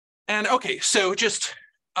And okay, so just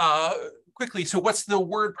quickly, so what's the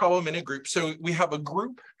word problem in a group? So we have a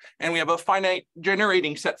group and we have a finite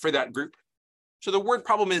generating set for that group. So the word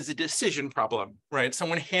problem is a decision problem, right?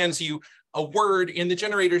 Someone hands you a word in the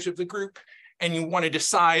generators of the group and you want to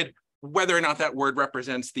decide whether or not that word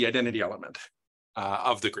represents the identity element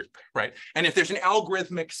of the group, right? And if there's an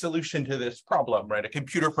algorithmic solution to this problem, right, a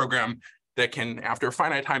computer program that can, after a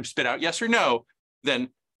finite time, spit out yes or no, then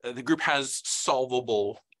the group has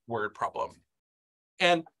solvable word problem.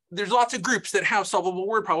 And there's lots of groups that have solvable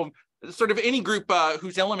word problem. Sort of any group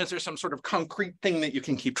whose elements are some sort of concrete thing that you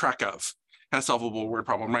can keep track of has solvable word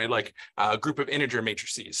problem, right? Like a group of integer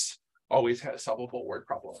matrices always has solvable word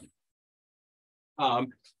problem.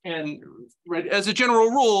 And right, as a general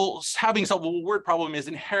rule, having solvable word problem is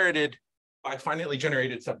inherited by finitely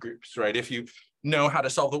generated subgroups, right? If you know how to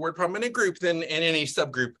solve the word problem in a group, then in any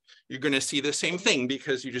subgroup, you're going to see the same thing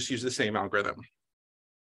because you just use the same algorithm.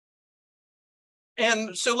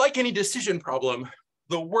 And so like any decision problem,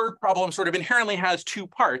 the word problem sort of inherently has two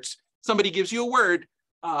parts. Somebody gives you a word,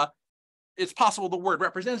 it's possible the word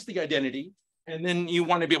represents the identity, and then you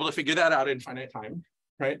want to be able to figure that out in finite time,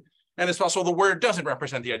 right? And it's possible the word doesn't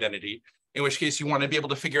represent the identity, in which case you want to be able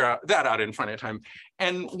to figure that out in finite time.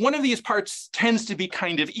 And one of these parts tends to be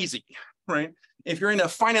kind of easy, right? If you're in a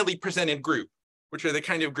finitely presented group, which are the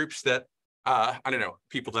kind of groups that, I don't know,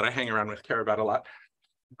 people that I hang around with care about a lot,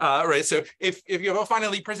 right? So if you have a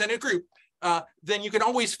finitely presented group, then you can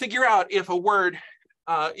always figure out if a word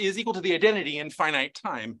is equal to the identity in finite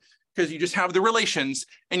time, because you just have the relations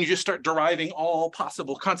and you just start deriving all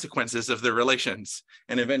possible consequences of the relations.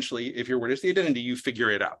 And eventually, if your word is the identity, you figure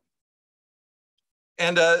it out.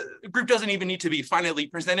 And a group doesn't even need to be finitely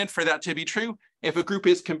presented for that to be true. If a group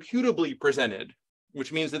is computably presented,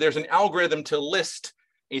 which means that there's an algorithm to list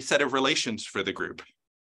a set of relations for the group,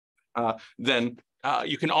 then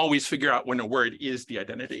you can always figure out when a word is the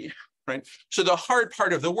identity, right? So the hard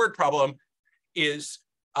part of the word problem is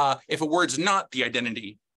if a word's not the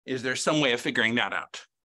identity, is there some way of figuring that out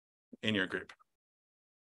in your group?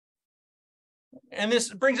 And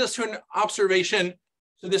this brings us to an observation.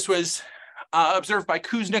 So this was observed by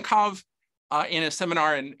Kuznikov in a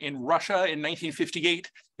seminar in Russia in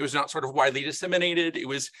 1958. It was not sort of widely disseminated. It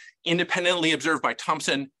was independently observed by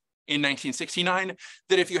Thompson in 1969,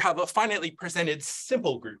 that if you have a finitely presented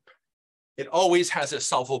simple group, it always has a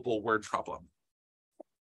solvable word problem.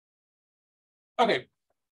 Okay.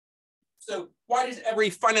 So why does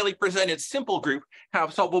every finitely presented simple group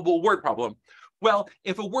have solvable word problem? Well,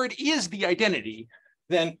 if a word is the identity,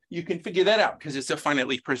 then you can figure that out because it's a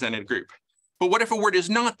finitely presented group. But what if a word is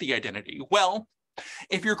not the identity? Well,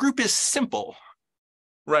 if your group is simple,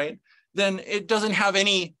 right, then it doesn't have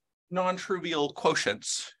any non-trivial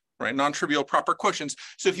quotients, right, non-trivial proper quotients.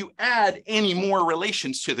 So if you add any more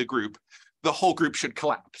relations to the group, the whole group should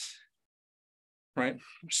collapse. Right?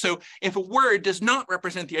 So if a word does not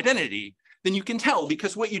represent the identity, then you can tell,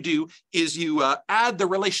 because what you do is you add the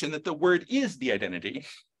relation that the word is the identity,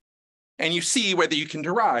 and you see whether you can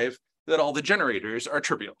derive that all the generators are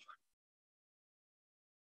trivial.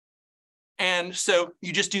 And so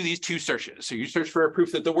you just do these two searches. So you search for a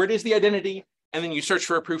proof that the word is the identity, and then you search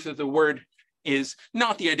for a proof that the word is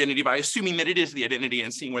not the identity by assuming that it is the identity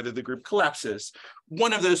and seeing whether the group collapses.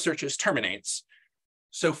 One of those searches terminates.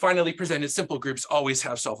 So finally presented simple groups always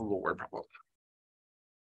have solvable word problem.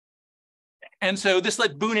 And so this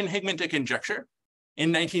led Boone and Higman to conjecture in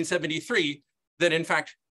 1973 that in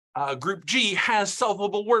fact, group G has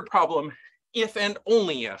solvable word problem if and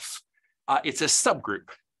only if it's a subgroup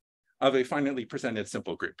of a finitely presented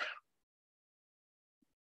simple group.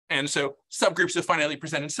 And so subgroups of finitely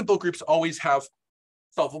presented simple groups always have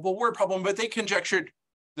solvable word problem, but they conjectured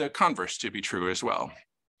the converse to be true as well.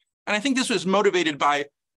 And I think this was motivated by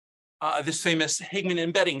this famous Higman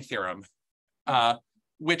embedding theorem, so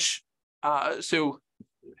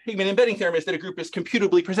Higman embedding theorem is that a group is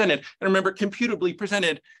computably presented. And remember, computably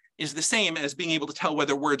presented is the same as being able to tell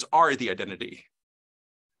whether words are the identity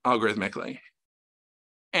algorithmically.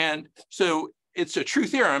 And so it's a true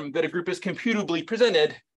theorem that a group is computably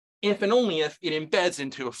presented if and only if it embeds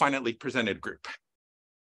into a finitely presented group.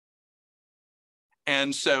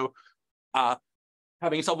 And so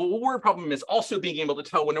having a solvable word problem is also being able to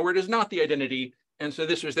tell when a word is not the identity. And so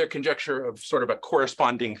this was their conjecture of sort of a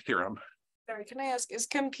corresponding theorem. Sorry, can I ask, is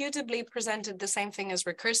computably presented the same thing as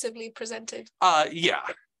recursively presented? Yeah.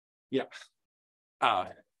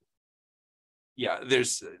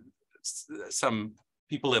 There's some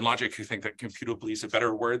people in logic who think that computably is a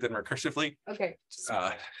better word than recursively. Okay.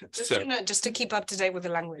 Just to keep up to date with the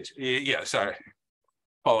language. Yeah, sorry.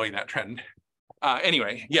 Following that trend.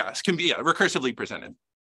 Anyway, yes, can be recursively presented.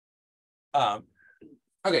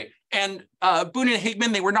 Okay, and Boone and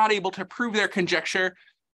Higman, they were not able to prove their conjecture.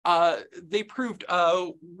 They proved a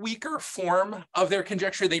weaker form of their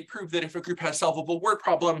conjecture. They proved that if a group has solvable word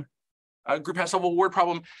problem,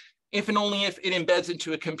 if and only if it embeds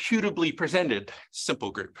into a computably presented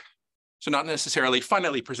simple group. So not necessarily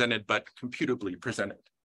finitely presented, but computably presented.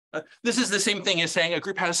 This is the same thing as saying a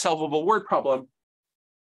group has solvable word problem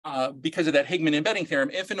because of that Higman embedding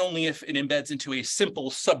theorem, if and only if it embeds into a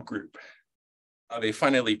simple subgroup of a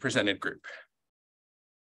finitely presented group.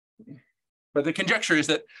 But the conjecture is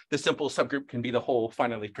that the simple subgroup can be the whole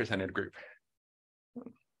finitely presented group.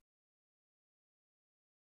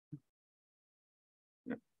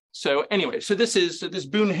 So anyway, so this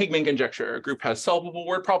Boone-Higman conjecture. A group has solvable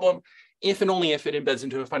word problem if and only if it embeds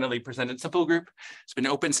into a finitely presented simple group. It's been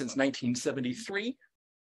open since 1973.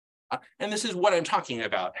 And this is what I'm talking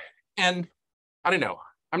about. And I don't know,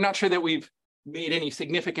 I'm not sure that we've made any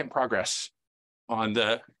significant progress on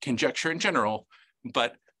the conjecture in general,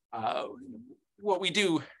 but what we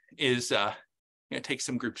do is take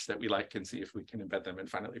some groups that we like and see if we can embed them in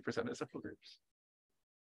finitely presented simple groups.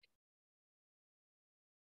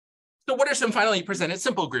 So what are some finitely presented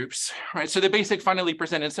simple groups, right? So the basic finitely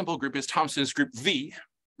presented simple group is Thompson's group V,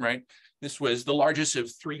 right? This was the largest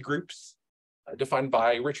of three groups defined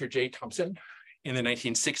by Richard J. Thompson in the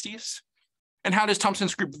 1960s. And how does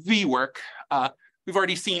Thompson's group V work? We've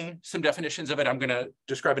already seen some definitions of it. I'm going to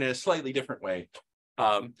describe it in a slightly different way.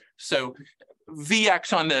 So V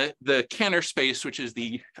acts on the Cantor space, which is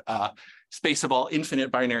the space of all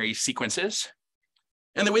infinite binary sequences.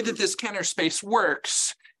 And the way that this Cantor space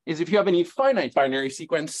works is if you have any finite binary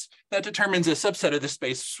sequence, that determines a subset of the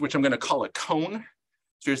space, which I'm going to call a cone.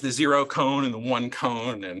 So there's the 0 cone and the 1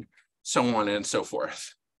 cone and so on and so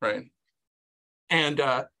forth, right? And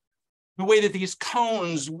the way that these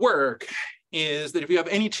cones work is that if you have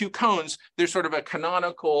any two cones, there's sort of a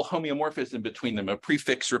canonical homeomorphism between them, a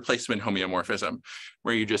prefix replacement homeomorphism,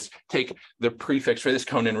 where you just take the prefix for this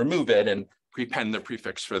cone and remove it and prepend the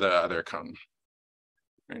prefix for the other cone.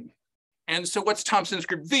 Right? And so what's Thompson's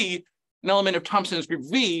group V? An element of Thompson's group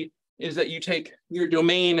V is that you take your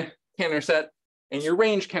domain Cantor set and your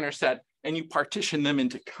range Cantor set and you partition them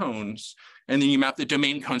into cones. And then you map the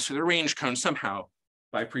domain cones to the range cones somehow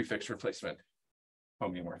by prefix replacement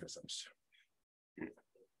homeomorphisms.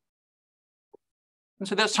 And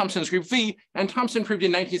so that's Thompson's group V. And Thompson proved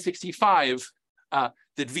in 1965 that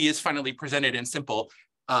V is finitely presented and simple.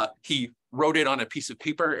 He wrote it on a piece of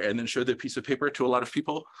paper and then showed the piece of paper to a lot of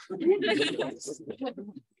people.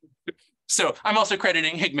 So I'm also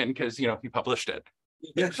crediting Higman because he published it.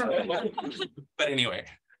 But anyway,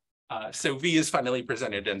 so V is finitely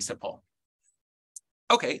presented and simple.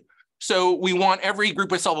 Okay, so we want every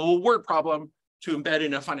group with solvable word problem to embed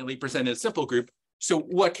in a finitely presented simple group. So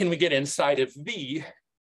what can we get inside of V?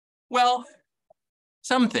 Well,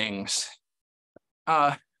 some things,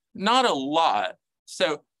 not a lot.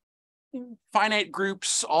 So finite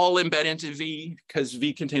groups all embed into V because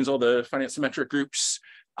V contains all the finite symmetric groups.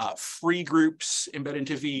 Free groups embed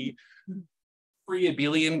into V. Free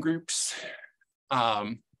abelian groups.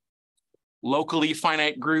 Locally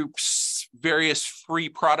finite groups, various free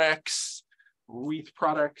products, Reith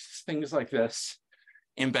products, things like this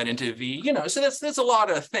embed into V. So that's a lot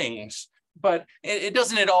of things, but it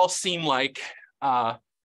doesn't at all seem like a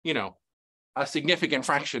significant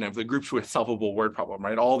fraction of the groups with solvable word problem,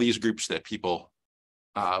 right? All these groups that people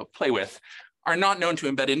play with are not known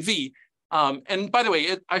to embed in V. And by the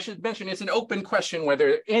way, I should mention it's an open question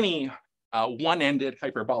whether any one-ended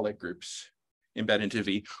hyperbolic groups embed into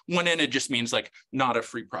V. One-ended just means like not a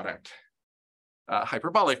free product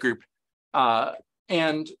hyperbolic group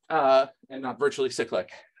and not virtually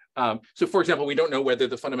cyclic. So for example, we don't know whether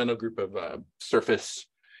the fundamental group of surface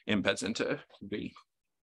embeds into V.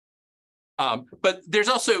 But there's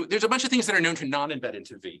a bunch of things that are known to non-embed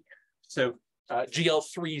into V. So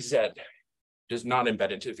GL3Z does not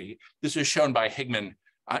embed into V. This was shown by Higman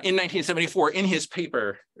in 1974 in his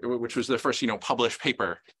paper, which was the first published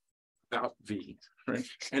paper about V. Right?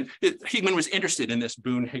 And Higman was interested in this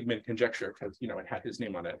Boone-Higman conjecture because it had his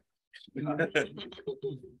name on it.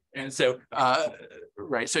 And so,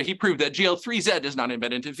 so he proved that GL3Z does not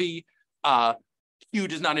embed into V. Q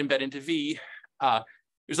does not embed into V. It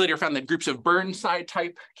was later found that groups of Burnside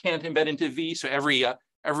type can't embed into V. So every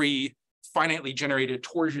finitely generated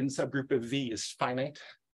torsion subgroup of V is finite.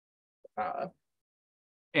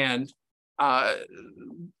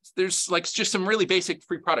 There's just some really basic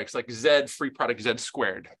free products like Z free product Z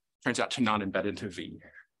squared turns out to non-embed into V.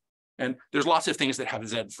 And there's lots of things that have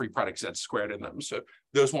Z free product Z squared in them. So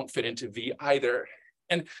those won't fit into V either.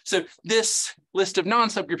 And so this list of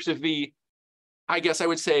non-subgroups of V I guess I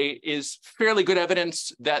would say is fairly good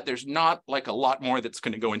evidence that there's not like a lot more that's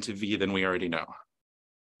going to go into V than we already know,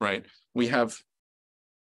 right? We have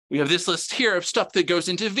this list here of stuff that goes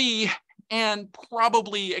into V, and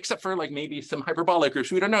probably, except for like maybe some hyperbolic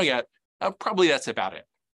groups we don't know yet, probably that's about it.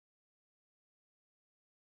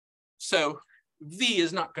 So V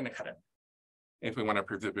is not going to cut it if we want to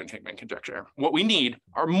prove the Boone-Hickman conjecture. What we need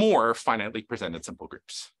are more finitely presented simple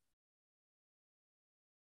groups.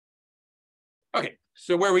 Okay,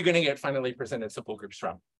 so where are we going to get finitely presented simple groups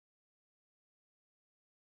from?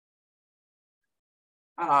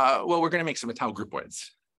 Well, we're going to make some Ital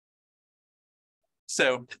groupoids.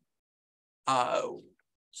 So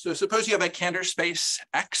suppose you have a Cantor space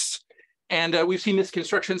X, and we've seen this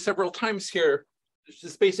construction several times here. It's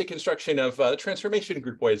this basic construction of transformation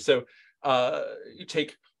groupoids. So you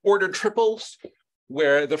take ordered triples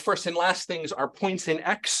where the first and last things are points in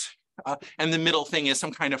X, and the middle thing is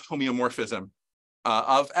some kind of homeomorphism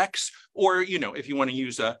of X, or if you want to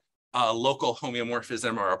use a local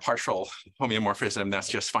homeomorphism or a partial homeomorphism, that's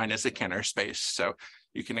just fine as a Cantor space. So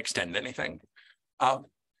you can extend anything.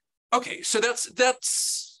 Okay, so that's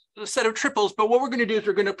the set of triples, but what we're going to do is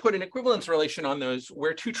we're going to put an equivalence relation on those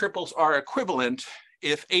where two triples are equivalent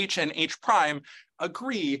if H and H prime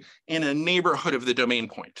agree in a neighborhood of the domain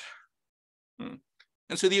point. And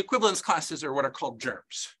so the equivalence classes are what are called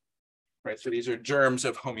germs, right? So these are germs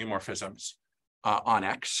of homeomorphisms on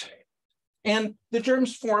X. And the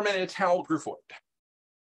germs form an Ital groupoid.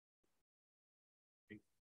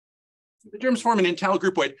 The germs form an Ital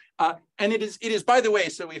groupoid. And it is, by the way,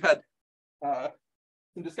 so we've had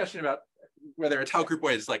some discussion about whether Ital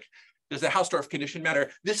groupoid is like, does the Hausdorff condition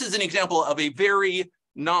matter? This is an example of a very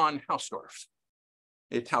non-Hausdorff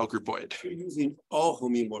Ital groupoid. You're using all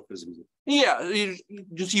homeomorphisms. Yeah, you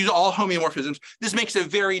just use all homeomorphisms. This makes a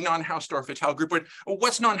very non-Hausdorff Ital groupoid.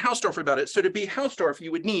 What's non-Hausdorff about it? So to be Hausdorff,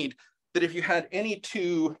 you would need that if you had any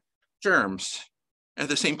two germs at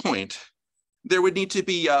the same point, there would need to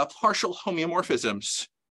be partial homeomorphisms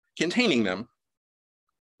containing them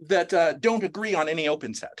that don't agree on any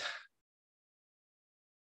open set.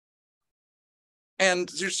 And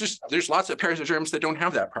there's lots of pairs of germs that don't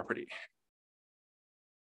have that property.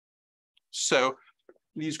 So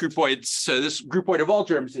these groupoids, so this groupoid of all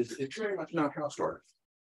germs is very much not Hausdorff.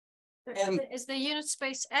 And is the unit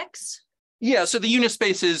space X? Yeah, so the unit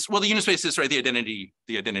space is, well, the unit space is, right, the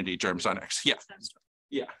identity germs on X. Yeah.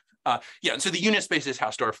 Yeah. Yeah, and so the unit space is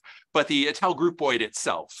Hausdorff, but the Ital groupoid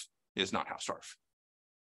itself is not Hausdorff.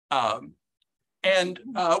 And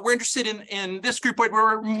we're interested in this groupoid.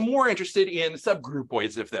 We're more interested in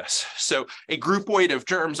subgroupoids of this. So a groupoid of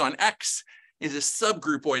germs on X is a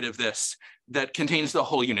subgroupoid of this that contains the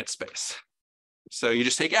whole unit space. So you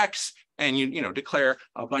just take X and you declare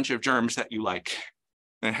a bunch of germs that you like.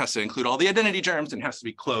 And it has to include all the identity germs and has to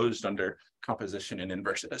be closed under composition and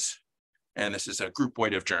inverses. And this is a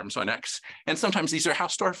groupoid of germs on X. And sometimes these are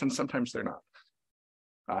Hausdorff and sometimes they're not.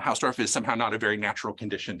 Hausdorff is somehow not a very natural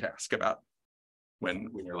condition to ask about when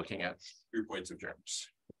you're looking at groupoids of germs.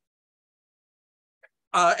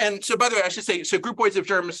 And so, by the way, I should say, so groupoids of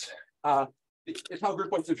germs, Ital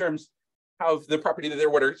groupoids of germs have the property that they're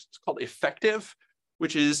what are called effective,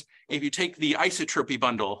 which is if you take the isotropy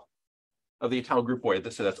bundle of the Ital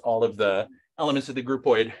groupoid, so that's all of the elements of the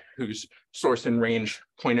groupoid whose source and range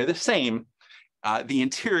point are the same, the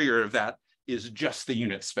interior of that is just the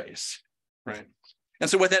unit space, right? And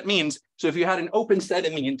so what that means, so if you had an open set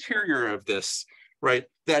in the interior of this, right,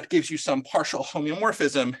 that gives you some partial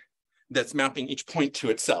homeomorphism that's mapping each point to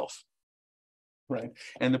itself, right?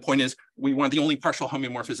 And the point is, we want the only partial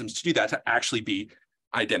homeomorphisms to do that to actually be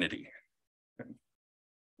identity.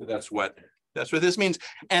 So that's what this means.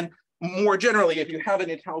 And more generally, if you have an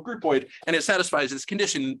Ital groupoid and it satisfies this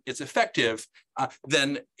condition, it's effective,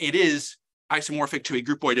 then it is isomorphic to a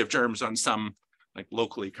groupoid of germs on some like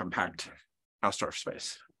locally compact Hausdorff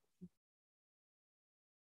space.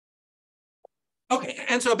 Okay,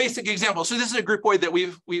 and so a basic example. So this is a groupoid that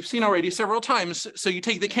we've seen already several times. So you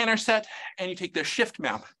take the Cantor set and you take the shift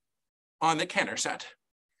map on the Cantor set.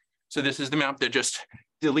 So this is the map that just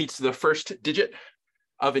deletes the first digit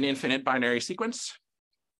of an infinite binary sequence.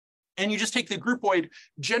 And you just take the groupoid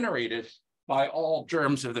generated by all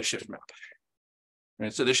germs of the shift map.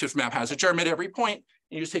 Right, so the shift map has a germ at every point,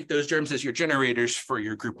 and you just take those germs as your generators for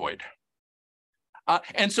your groupoid.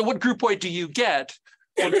 And so what groupoid do you get?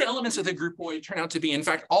 Well, the elements of the groupoid turn out to be, in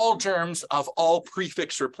fact, all germs of all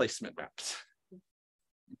prefix replacement maps.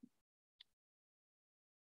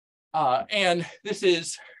 And this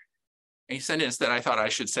is a sentence that I thought I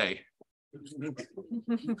should say.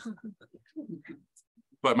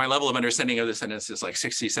 But my level of understanding of the sentence is like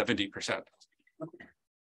 60, 70%.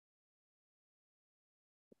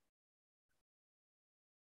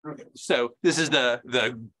 Okay, so this is the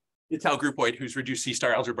Ital groupoid whose reduced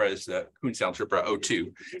C-star algebra is the Kunz algebra O2.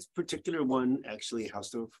 Is this particular one actually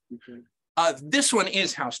Hausdorff? This one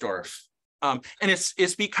is Hausdorff. And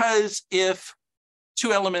it's because if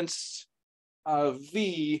two elements of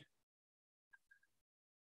V,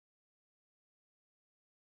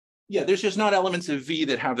 yeah, there's just not elements of V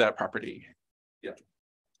that have that property. Yeah.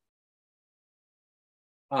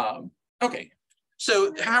 Okay,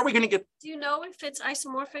 so how are we going to get? Do you know if it's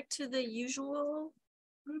isomorphic to the usual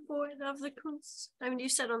groupoid of the Kunz? I mean, you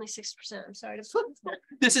said only 6%. I'm sorry to put that.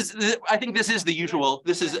 This is, I think this is the usual,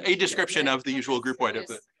 this is a description of the usual groupoid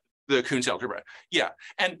of the Kunz algebra. Yeah,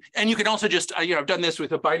 and you can also just, I've done this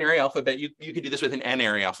with a binary alphabet. You could do this with an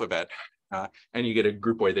n-ary alphabet, and you get a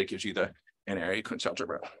groupoid that gives you the n-ary Kunz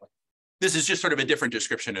algebra. This is just sort of a different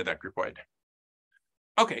description of that groupoid.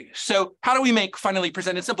 Okay, so how do we make finally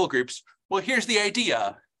presented simple groups? Well, here's the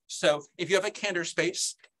idea. So if you have a Cantor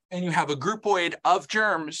space and you have a groupoid of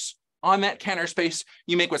germs on that Cantor space,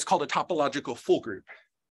 you make what's called a topological full group.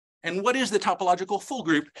 And what is the topological full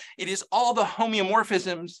group? It is all the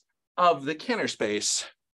homeomorphisms of the Cantor space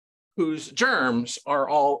whose germs are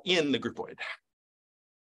all in the groupoid.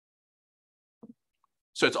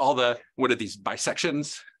 So it's all the, what are these,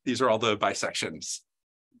 bisections? These are all the bisections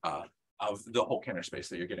of the whole Cantor space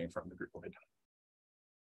that you're getting from the groupoid.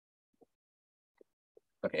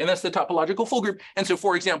 Okay, and that's the topological full group. And so,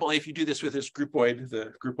 for example, if you do this with this groupoid,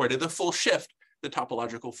 the groupoid of the full shift, the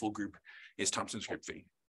topological full group is Thompson's group V.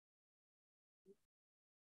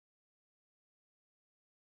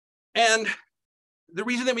 And the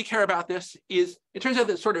reason that we care about this is it turns out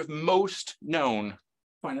that sort of most known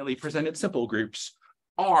finally presented simple groups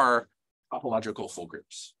are topological full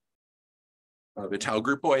groups of Ital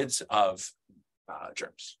groupoids of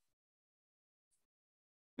germs.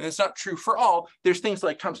 And it's not true for all. There's things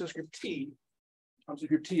like Thompson's group T. Thompson's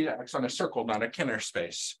group T acts on a circle, not a Cantor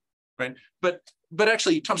space, right? But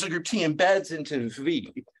actually, Thompson's group T embeds into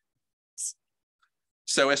V.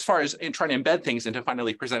 So as far as in trying to embed things into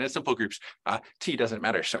finally presented simple groups, T doesn't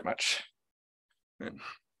matter so much.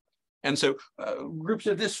 And so groups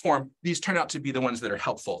of this form, these turn out to be the ones that are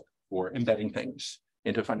helpful for embedding things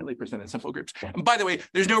into finally presented simple groups. And by the way,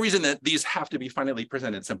 there's no reason that these have to be finally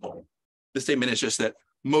presented simple. The statement is just that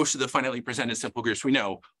most of the finally presented simple groups we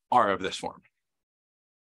know are of this form.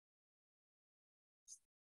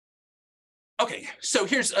 Okay, so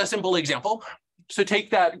here's a simple example. So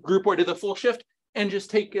take that groupoid of the full shift and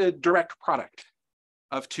just take a direct product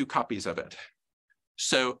of two copies of it.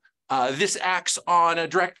 So this acts on a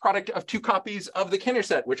direct product of two copies of the Cantor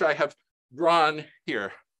set, which I have drawn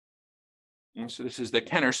here. And so this is the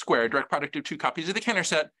Cantor square, direct product of two copies of the Cantor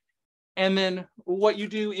set. And then what you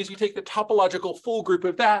do is you take the topological full group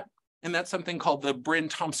of that, and that's something called the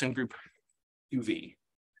Bryn-Thompson group UV.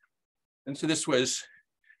 And so this was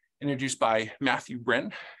introduced by Matthew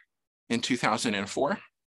Bryn in 2004.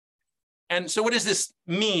 And so what does this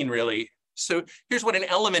mean, really? So here's what an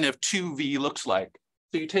element of 2V looks like.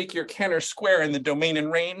 So you take your Cantor square in the domain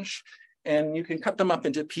and range, and you can cut them up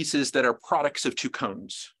into pieces that are products of two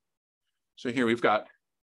cones. So here we've got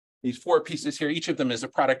these four pieces here. Each of them is a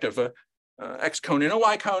product of a X cone and a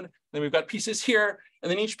Y cone. Then we've got pieces here,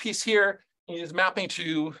 and then each piece here is mapping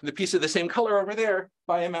to the piece of the same color over there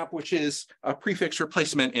by a map which is a prefix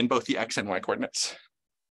replacement in both the X and Y coordinates.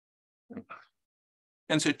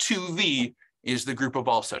 And so 2V is the group of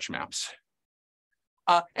all such maps.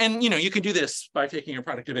 And you can do this by taking a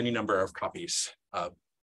product of any number of copies of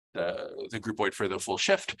the groupoid for the full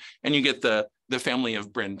shift, and you get the family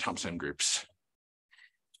of Bryn-Thompson groups.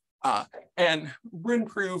 And Bryn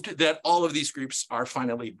proved that all of these groups are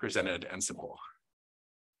finally presented and simple.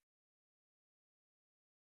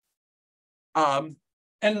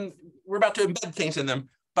 And we're about to embed things in them,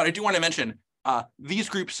 but I do want to mention these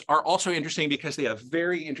groups are also interesting because they have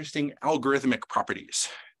very interesting algorithmic properties.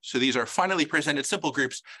 So these are finally presented simple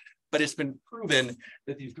groups, but it's been proven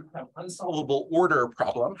that these groups have unsolvable order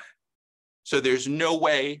problem. So there's no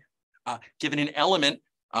way, given an element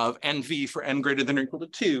of NV for n greater than or equal to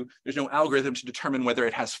 2, there's no algorithm to determine whether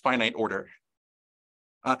it has finite order.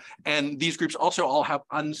 And these groups also all have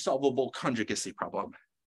unsolvable conjugacy problem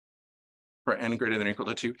for n greater than or equal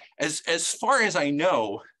to 2. As far as I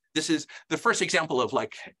know, this is the first example of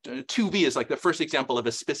 2V is like the first example of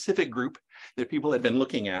a specific group that people had been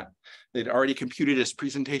looking at. They'd already computed its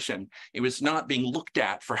presentation. It was not being looked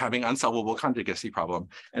at for having unsolvable conjugacy problem,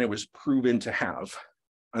 and it was proven to have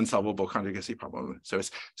unsolvable conjugacy problem. So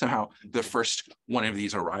it's somehow the first one of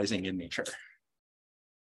these arising in nature.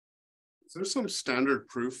 Is there some standard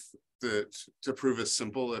proof that to prove it's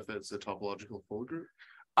simple if it's a topological full group?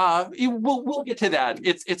 We'll get to that.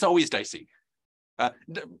 It's always dicey.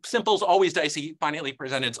 Simple's always dicey. Finitely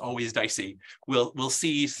presented's always dicey. We'll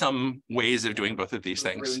see some ways of doing both of these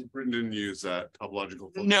things. Britton didn't use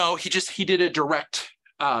topological. No, he did a direct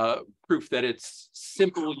proof that it's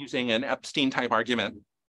simple using an Epstein type argument,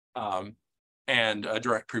 and a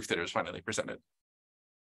direct proof that it was finitely presented.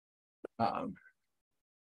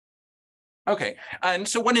 Okay, and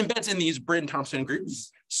so what embeds in these Brin-Thompson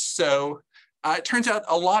groups? So it turns out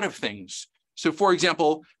a lot of things. So for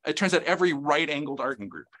example, it turns out every right-angled Artin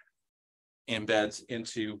group embeds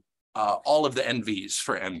into all of the NVs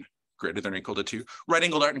for n greater than or equal to 2.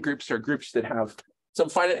 Right-angled Artin groups are groups that have some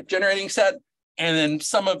finite generating set, and then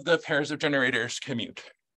some of the pairs of generators commute.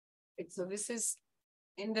 So this is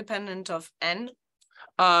independent of n?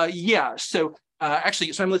 Yeah, so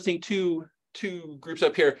actually, so I'm listing two groups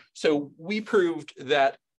up here. So we proved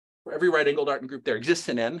that for every right-angled Artin group, there exists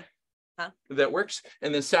an n that works.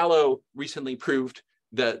 And then Salo recently proved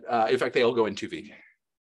that, in fact, they all go into V.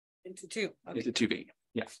 Into 2. Okay. Into 2V,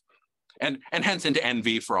 yes. And hence into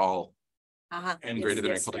NV for all n greater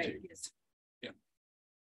than or equal to 2. Yes. Yeah.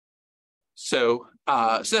 So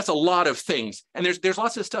that's a lot of things. And there's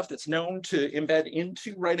lots of stuff that's known to embed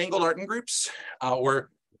into right-angled Artin groups,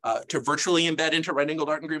 or to virtually embed into right-angled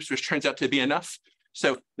Artin groups, which turns out to be enough.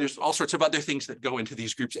 So there's all sorts of other things that go into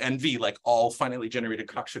these groups NV, like all finitely generated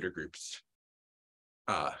Coxeter groups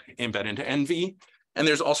embed into NV. And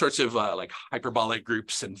there's all sorts of like hyperbolic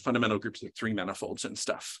groups and fundamental groups of 3 manifolds and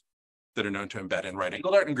stuff that are known to embed in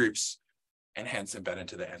right-angled Artin groups and hence embed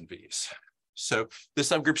into the NVs. So the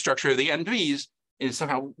subgroup structure of the NVs is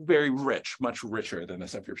somehow very rich, much richer than the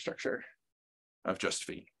subgroup structure of just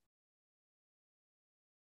V.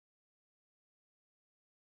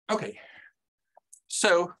 Okay.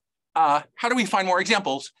 So how do we find more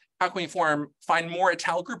examples? How can we find more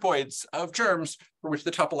étale groupoids of germs for which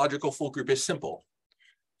the topological full group is simple?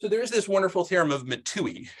 So there is this wonderful theorem of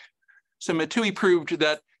Matui. So Matui proved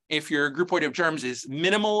that if your groupoid of germs is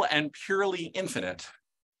minimal and purely infinite,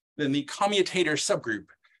 then the commutator subgroup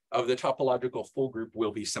of the topological full group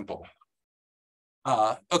will be simple.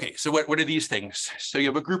 Okay, so what are these things? So you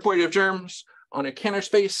have a groupoid of germs on a Cantor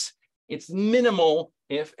space. It's minimal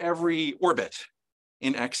if every orbit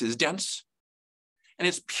in X is dense, and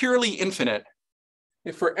it's purely infinite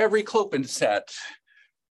if for every Clopin set,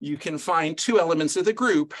 you can find 2 elements of the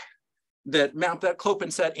group that map that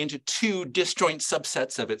Clopin set into 2 disjoint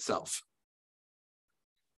subsets of itself.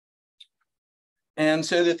 And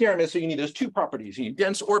so the theorem is, so you need those 2 properties. You need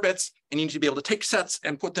dense orbits, and you need to be able to take sets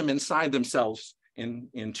and put them inside themselves in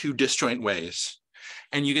 2 disjoint ways.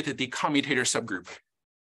 And you get that the commutator subgroup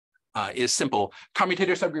is simple.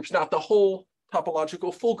 Commutator subgroup's not the whole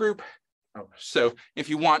topological full group. So if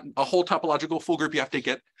you want a whole topological full group, you have to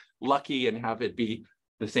get lucky and have it be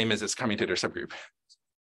the same as its commutator subgroup.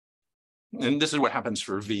 And this is what happens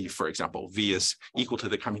for V, for example. V is equal to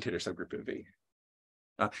the commutator subgroup of V.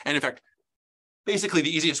 And in fact, basically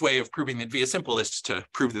the easiest way of proving that V is simple is to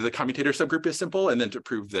prove that the commutator subgroup is simple, and then to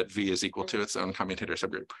prove that V is equal to its own commutator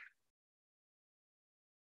subgroup.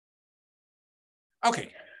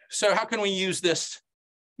 Okay, so how can we use this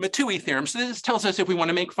Matui theorem? So this tells us if we want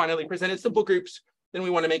to make finitely presented simple groups, then we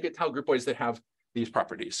want to make étale groupoids that have these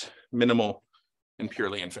properties, minimal and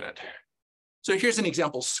purely infinite. So here's an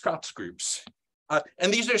example, Scott's groups.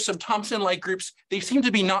 And these are some Thompson-like groups. They seem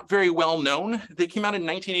to be not very well known. They came out in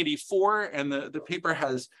 1984, and the paper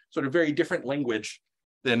has sort of very different language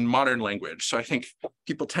than modern language. So I think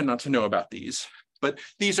people tend not to know about these. But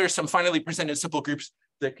these are some finitely presented simple groups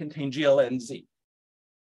that contain GLNZ.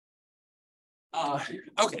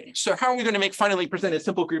 Okay, so how are we going to make finitely presented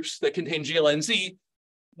simple groups that contain GLNZ?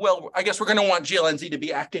 Well, I guess we're going to want GLNZ to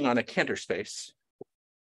be acting on a Cantor space.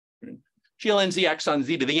 GLNZ acts on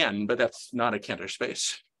Z to the n, but that's not a Cantor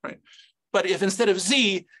space, right? But if instead of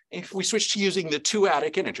Z, if we switch to using the 2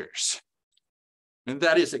 adic integers, and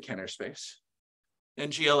that is a Cantor space,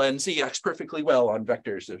 and GLNZ acts perfectly well on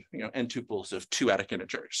vectors of n tuples of 2 adic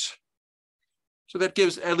integers. So that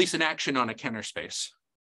gives at least an action on a Cantor space.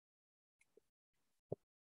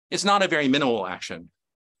 It's not a very minimal action.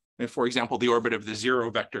 If, for example, the orbit of the 0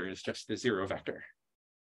 vector is just the 0 vector.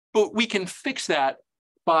 But we can fix that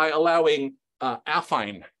by allowing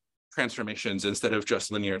affine transformations instead of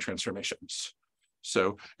just linear transformations.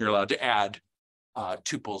 So you're allowed to add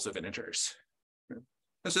tuples of integers.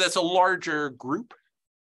 And so that's a larger group.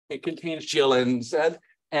 It contains GLNZ,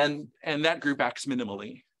 and that group acts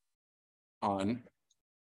minimally on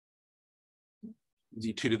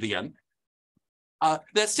Z2 to the n.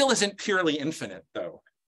 That still isn't purely infinite, though.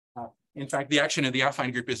 In fact, the action of the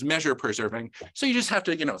affine group is measure preserving. So you just have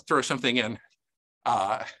to, throw something in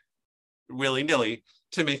willy-nilly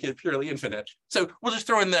to make it purely infinite. So we'll just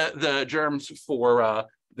throw in the germs for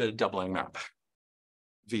the doubling map.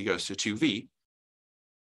 V goes to 2V.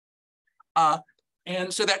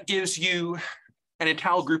 And so that gives you an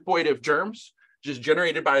Ital groupoid of germs, just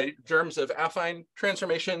generated by germs of affine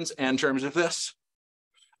transformations and germs of this.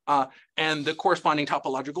 And the corresponding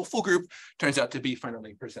topological full group turns out to be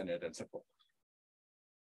finally presented and simple.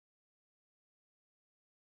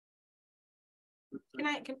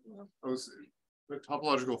 The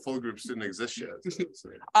topological full groups didn't exist yet.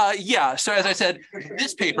 Yeah, so as I said,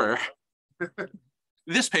 this paper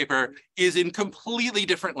is in completely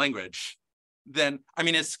different language than, I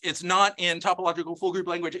mean, it's not in topological full group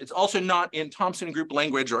language. It's also not in Thompson group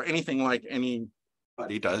language or anything like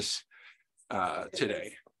anybody does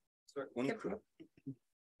today.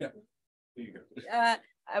 Yeah.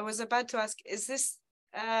 I was about to ask, is this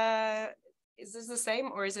the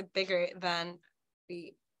same, or is it bigger than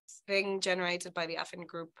the thing generated by the affine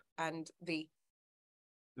group and the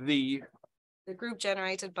group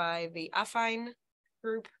generated by the affine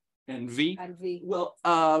group and V? and V? Well,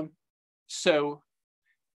 the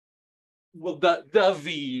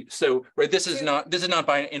V, so right, this is not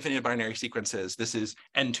infinite binary sequences. This is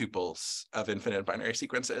n tuples of infinite binary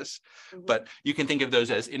sequences. But you can think of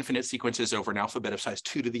those as infinite sequences over an alphabet of size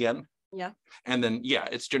 2 to the n. Yeah. And then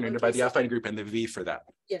it's generated by the affine group and the V for that.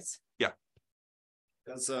 Yes. Yeah.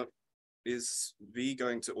 Is V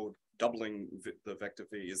going to, or doubling the vector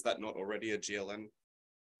V, is that not already a GLN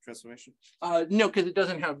transformation? No, because it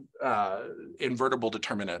doesn't have invertible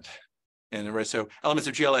determinant. And right, so elements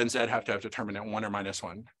of GLNZ have to have determinant 1 or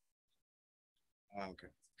 -1. Okay.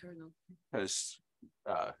 Because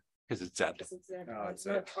it's Z. It's Z.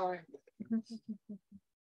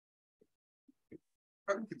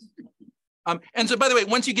 And so, by the way,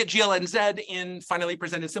 once you get GLNZ in finally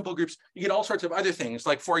presented simple groups, you get all sorts of other things.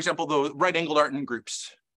 Like, for example, the right-angled Artin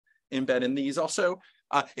groups embed in these also.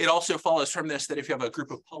 It also follows from this that if you have a group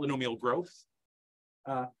of polynomial growth,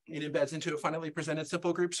 it embeds into a finally presented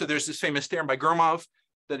simple group. So there's this famous theorem by Gromov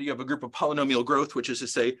that you have a group of polynomial growth, which is to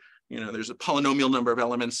say, there's a polynomial number of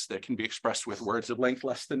elements that can be expressed with words of length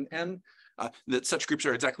less than n, that such groups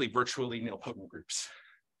are exactly virtually nilpotent groups.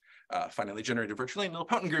 Finally generated virtually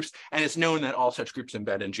nilpotent groups, and it's known that all such groups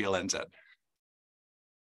embed in GLNZ.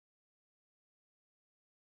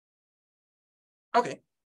 Okay,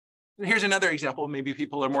 and here's another example maybe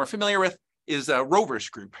people are more familiar with, is Rover's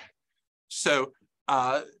group. So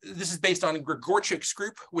this is based on Grigorchik's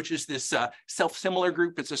group, which is this self-similar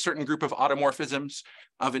group. It's a certain group of automorphisms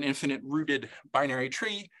of an infinite rooted binary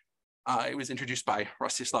tree. It was introduced by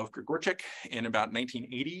Rostislav Grigorchik in about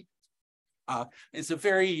 1980. It's a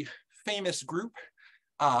very famous group.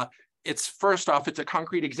 It's first off, it's a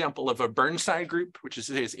concrete example of a Burnside group, which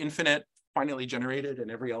is infinite, finally generated, and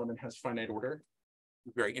every element has finite order.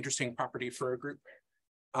 Very interesting property for a group.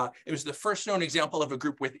 It was the first known example of a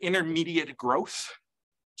group with intermediate growth.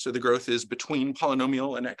 So the growth is between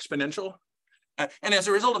polynomial and exponential. And as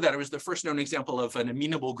a result of that, it was the first known example of an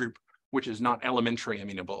amenable group, which is not elementary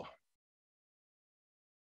amenable.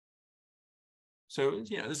 So,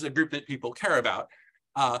 this is a group that people care about.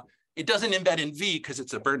 It doesn't embed in V because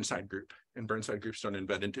it's a Burnside group, and Burnside groups don't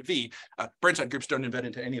embed into V. Burnside groups don't embed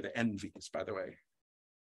into any of the NVs, by the way.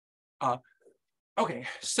 Okay,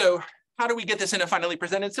 so how do we get this in a finally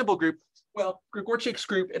presented simple group? Well, Grigorchik's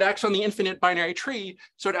group, it acts on the infinite binary tree,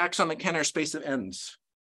 so it acts on the Cantor space of ends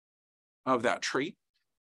of that tree.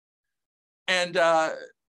 And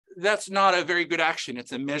that's not a very good action.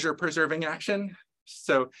 It's a measure preserving action.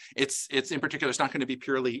 So it's in particular, it's not going to be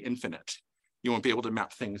purely infinite. You won't be able to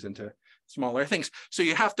map things into smaller things. So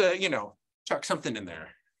you have to, chuck something in there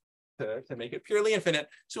to make it purely infinite.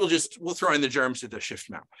 So we'll throw in the germs of the shift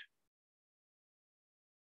map.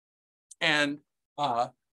 And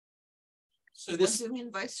so this. What do you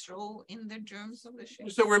mean by throw in the germs of the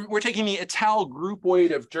shift? So we're taking the Ital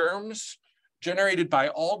groupoid of germs generated by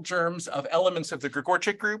all germs of elements of the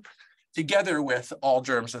Grigorchik group together with all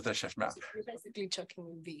germs of the shift map. So you're basically chucking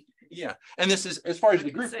in V. Yeah, and this is as far as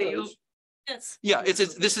the group goes. Yes. Yeah,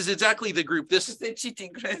 this is exactly the group. This They're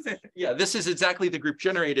cheating, right? Yeah, this is exactly the group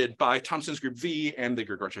generated by Thompson's group V and the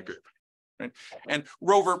Grigorchik group. Right? And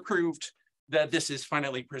Rover proved that this is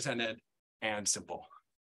finally presented and simple.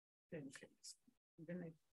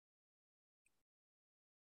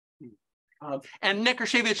 And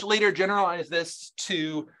Nekrashevich later generalized this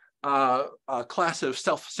to a class of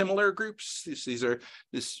self-similar groups. These are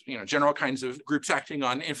general kinds of groups acting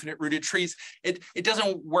on infinite rooted trees. It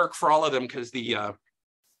doesn't work for all of them because the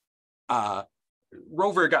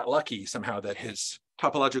Rover got lucky somehow that his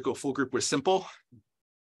topological full group was simple.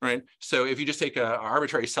 right? So if you just take an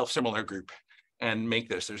arbitrary self-similar group and make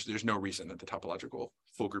this, there's no reason that the topological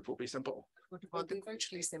full group will be simple. It will be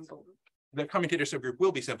virtually simple. The commutator subgroup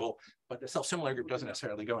will be simple, but the self-similar group doesn't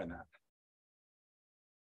necessarily go in that.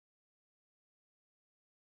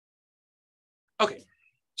 Okay,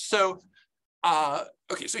 so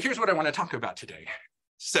here's what I want to talk about today.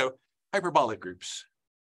 So hyperbolic groups.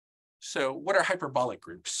 So what are hyperbolic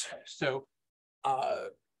groups? So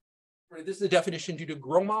this is a definition due to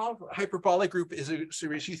Gromov. A hyperbolic group is a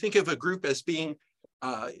series. You think of a group as being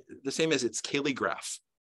the same as its Cayley graph.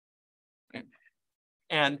 Right?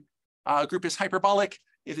 And a group is hyperbolic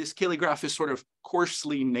if this Cayley graph is sort of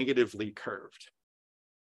coarsely negatively curved.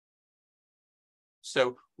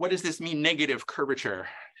 So what does this mean, negative curvature?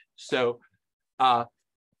 So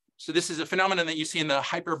this is a phenomenon that you see in the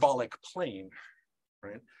hyperbolic plane,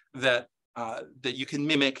 right? That you can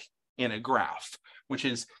mimic in a graph, which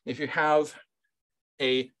is if you have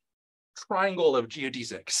a triangle of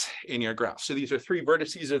geodesics in your graph. So these are three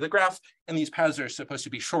vertices of the graph, and these paths are supposed to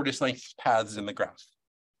be shortest length paths in the graph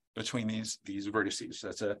between these vertices. So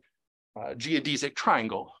that's a geodesic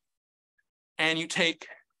triangle. And you take,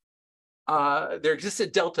 there exists a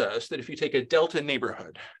delta, so that if you take a delta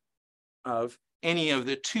neighborhood of any of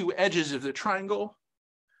the two edges of the triangle,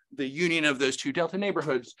 the union of those two delta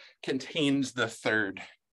neighborhoods contains the third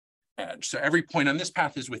edge. So every point on this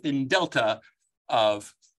path is within delta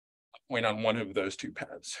of a point on one of those two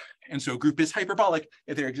paths. And so a group is hyperbolic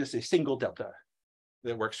if there exists a single delta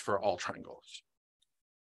that works for all triangles.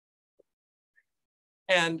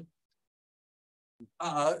 And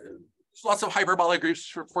there's lots of hyperbolic groups.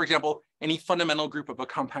 For example, any fundamental group of a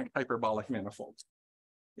compact hyperbolic manifold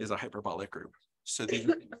is a hyperbolic group. So these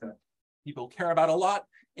are things that people care about a lot.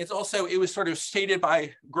 It was sort of stated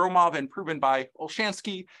by Gromov and proven by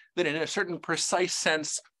Olshansky that in a certain precise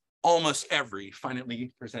sense, almost every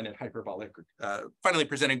finally presented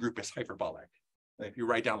group is hyperbolic. If you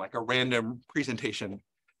write down like a random presentation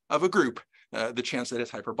of a group, the chance that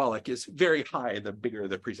it's hyperbolic is very high the bigger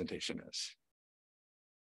the presentation is.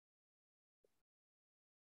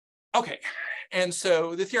 Okay, and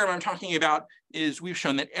so the theorem I'm talking about is we've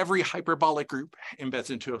shown that every hyperbolic group embeds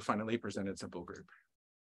into a finally presented simple group.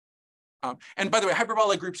 And by the way,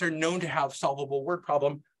 hyperbolic groups are known to have solvable word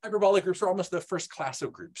problem. Hyperbolic groups are almost the first class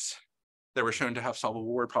of groups that were shown to have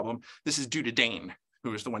solvable word problem. This is due to Dane,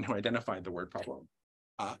 who was the one who identified the word problem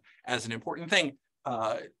as an important thing.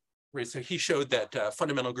 So he showed that a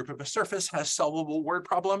fundamental group of a surface has solvable word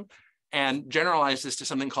problem and generalized this to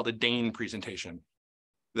something called a Dane presentation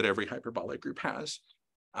that every hyperbolic group has.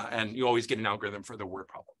 And you always get an algorithm for the word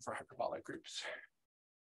problem for hyperbolic groups.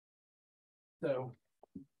 So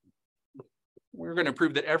we're going to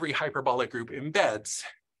prove that every hyperbolic group embeds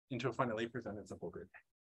into a finally presented simple group.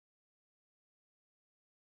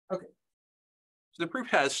 Okay, so the proof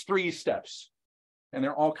has 3 steps, and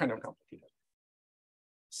they're all kind of complicated.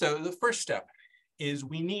 So the first step is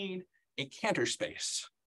we need a Cantor space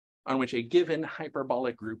on which a given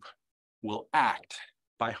hyperbolic group will act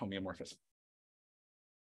by homeomorphism.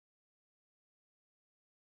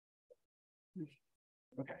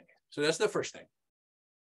 Okay, so that's the first thing.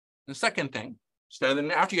 The second thing, so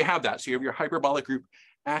then after you have that, so you have your hyperbolic group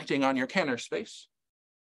acting on your Cantor space,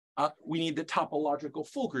 we need the topological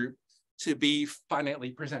full group to be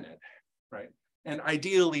finitely presented, right? And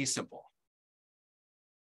ideally simple.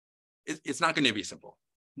 It's not going to be simple,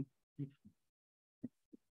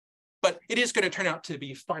 but it is going to turn out to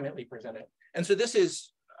be finitely presented. And so this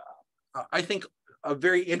is, I think, a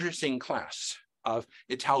very interesting class of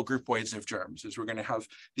Ital groupoids of germs, is we're going to have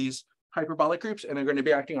these hyperbolic groups, and they're going to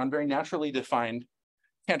be acting on very naturally defined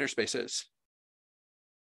Cantor spaces.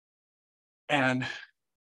 And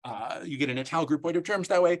you get an Ital groupoid of germs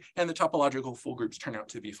that way, and the topological full groups turn out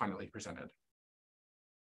to be finitely presented.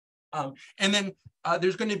 And then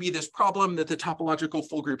there's going to be this problem that the topological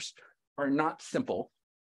full groups are not simple,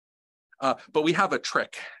 but we have a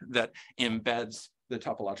trick that embeds the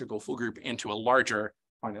topological full group into a larger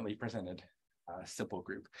finitely presented simple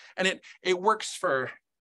group. And it works for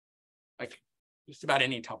like just about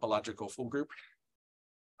any topological full group.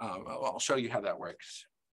 I'll show you how that works.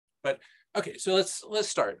 But okay, so let's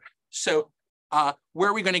start. So where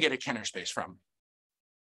are we going to get a Cantor space from?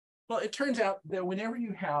 Well, it turns out that whenever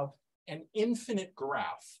you have an infinite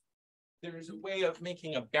graph, there is a way of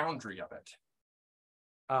making a boundary of it.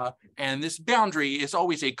 And this boundary is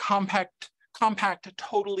always a compact,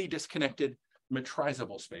 totally disconnected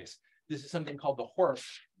metrizable space. This is something called the Horoff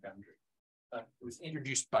boundary. It was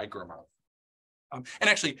introduced by Gromov. And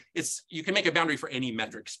actually, you can make a boundary for any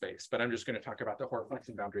metric space, but I'm just going to talk about the Horoff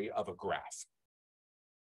boundary of a graph.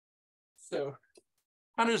 So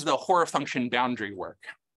how does the Hora function boundary work?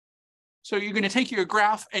 So you're going to take your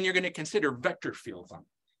graph and you're going to consider vector fields on it.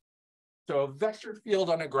 So a vector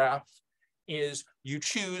field on a graph is you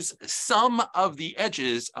choose some of the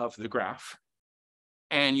edges of the graph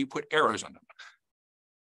and you put arrows on them.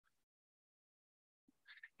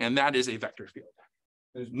 And that is a vector field.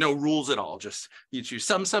 There's no rules at all, just you choose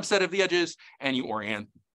some subset of the edges and you orient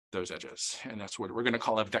those edges. And that's what we're going to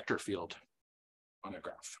call a vector field on a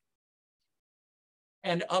graph.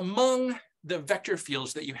 And among the vector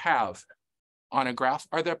fields that you have on a graph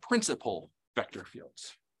are the principal vector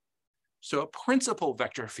fields. So a principal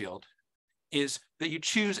vector field is that you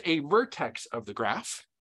choose a vertex of the graph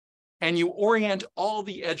and you orient all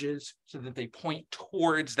the edges so that they point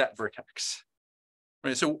towards that vertex.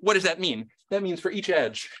 Right, so what does that mean? That means for each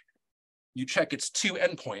edge, you check its two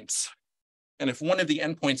endpoints. And if one of the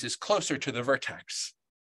endpoints is closer to the vertex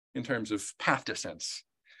in terms of path distance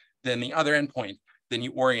than the other endpoint, then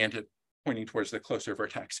you orient it pointing towards the closer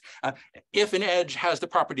vertex. If an edge has the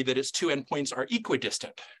property that its two endpoints are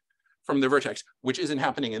equidistant from the vertex, which isn't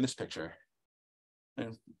happening in this picture,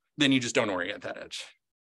 then you just don't orient that edge.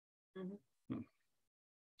 Mm-hmm.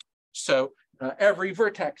 So every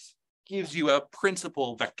vertex gives you a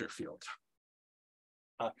principal vector field.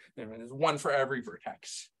 There's one for every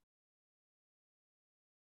vertex.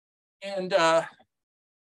 And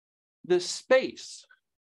the space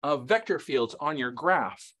of vector fields on your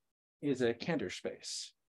graph is a Cantor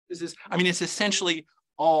space. This is, I mean, it's essentially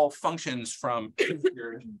all functions from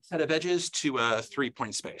your set of edges to a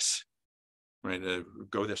 3-point space, right?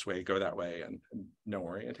 Go this way, go that way, and no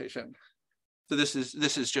orientation. So this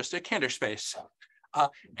is just a Cantor space.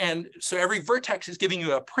 And so every vertex is giving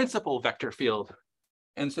you a principal vector field.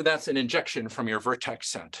 And so that's an injection from your vertex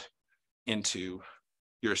set into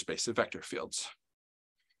your space of vector fields.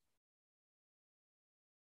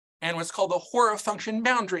 And what's called the Hora function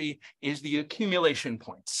boundary is the accumulation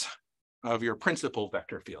points of your principal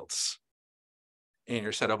vector fields in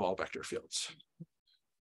your set of all vector fields.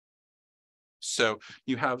 So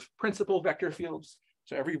you have principal vector fields.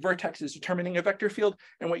 So every vertex is determining a vector field.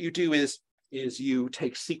 And what you do is you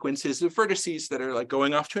take sequences of vertices that are like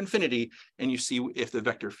going off to infinity, and you see if the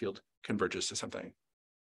vector field converges to something.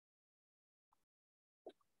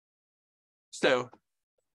 So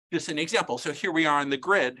just an example. So here we are on the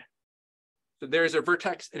grid. So there's a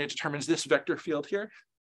vertex and it determines this vector field here.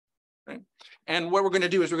 Right? And what we're going to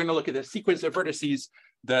do is we're going to look at a sequence of vertices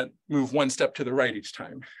that move one step to the right each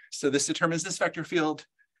time. So this determines this vector field,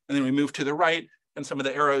 and then we move to the right and some of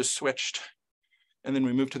the arrows switched. And then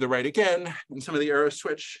we move to the right again and some of the arrows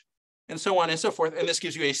switch, and so on and so forth. And this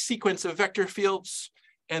gives you a sequence of vector fields.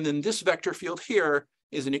 And then this vector field here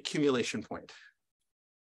is an accumulation point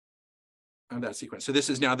of that sequence. So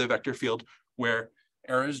this is now the vector field where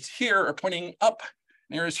arrows here are pointing up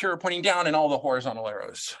and arrows here are pointing down, and all the horizontal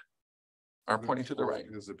arrows are pointing to the right.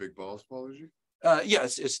 Is it big balls topology?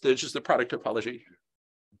 Yes, it's just the product topology.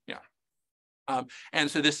 Yeah. And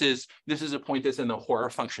so this is a point that's in the Hora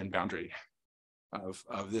function boundary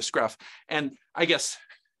of this graph. And I guess,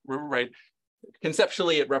 right,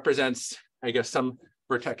 conceptually it represents, I guess, some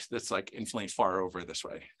vertex that's like infinitely far over this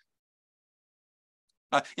way.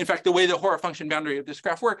 In fact, the way the Hora function boundary of this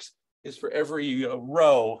graph works is for every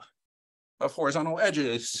row of horizontal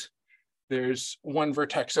edges, there's one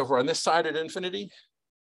vertex over on this side at infinity,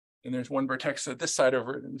 and there's one vertex at this side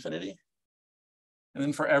over at infinity. And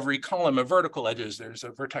then for every column of vertical edges, there's a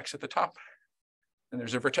vertex at the top, and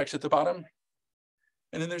there's a vertex at the bottom.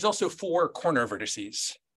 And then there's also 4 corner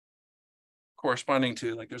vertices corresponding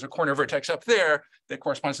to, like, there's a corner vertex up there that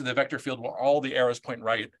corresponds to the vector field where all the arrows point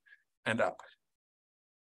right and up.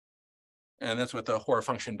 And that's what the Hora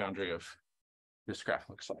function boundary of this graph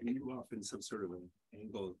looks like. You often some sort of an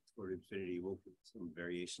angle toward infinity, will put some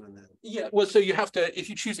variation on that. Yeah, well, so you have to, if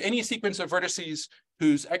you choose any sequence of vertices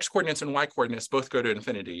whose x coordinates and y coordinates both go to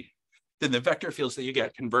infinity, then the vector fields that you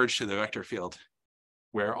get converge to the vector field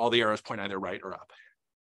where all the arrows point either right or up.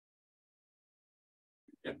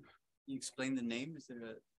 Yeah. Can you explain the name? Is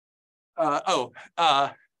there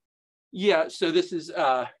a yeah, so this is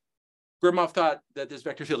Gromov thought that this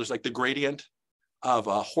vector field is like the gradient of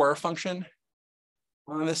a Hora function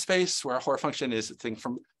on this space, where a Hora function is a thing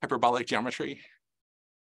from hyperbolic geometry.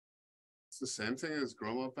 It's the same thing as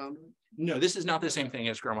Gromov boundary? No, this is not the same thing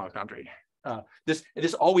as Gromov boundary.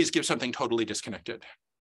 This always gives something totally disconnected.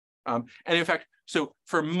 And in fact, so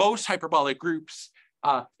for most hyperbolic groups,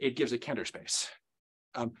 it gives a Cantor space.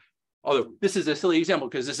 Although this is a silly example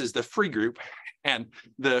because this is the free group, and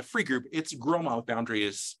the free group, its Gromov boundary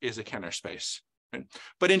is a Cantor space. Right?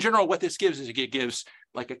 But in general, what this gives is it gives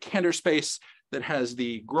like a Cantor space that has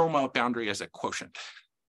the Gromov boundary as a quotient.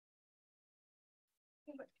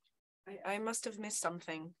 I must have missed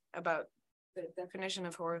something about the definition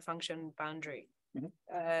of Horner function boundary.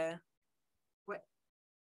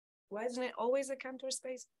 Why isn't it always a Cantor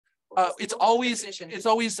space? It's always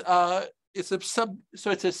it's a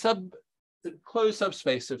closed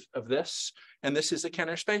subspace of this, and this is a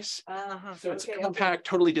Cantor space. So it's a compact,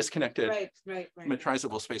 totally disconnected, right.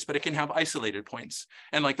 metrizable space, but it can have isolated points.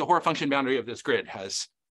 And like the Horner function boundary of this grid has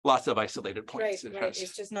lots of isolated points. Right.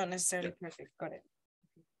 It's just not necessarily perfect. Got it.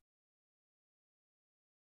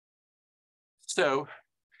 So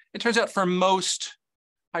it turns out for most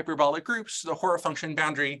hyperbolic groups, the Horner function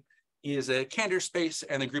boundary is a Cantor space,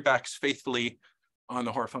 and the group acts faithfully on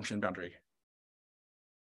the Horner function boundary.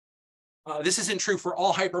 This isn't true for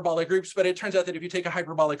all hyperbolic groups, but it turns out that if you take a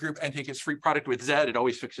hyperbolic group and take its free product with Z, it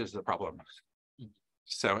always fixes the problem.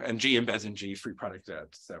 So, and G embeds in G free product Z.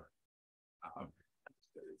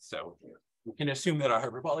 So we can assume that a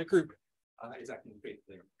hyperbolic group is acting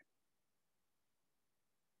faithfully.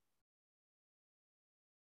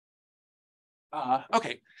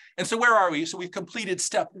 Okay, and so where are we? So we've completed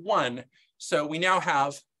step one. So we now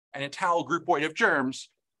have an Ital groupoid of germs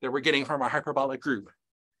that we're getting from our hyperbolic group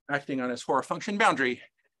acting on its Horner function boundary,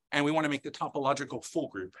 and we want to make the topological full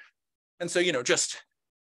group. And so, just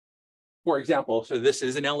for example, so this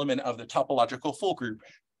is an element of the topological full group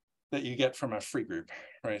that you get from a free group,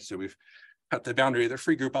 right? So we've cut the boundary of the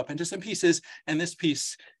free group up into some pieces, and this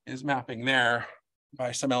piece is mapping there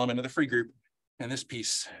by some element of the free group. And this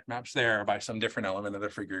piece maps there by some different element of the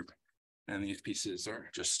free group. And these pieces are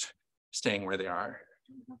just staying where they are.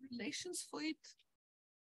 Do you have relations for it?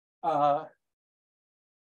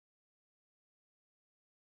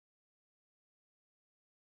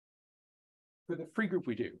 For the free group,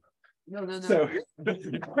 we do. No. So,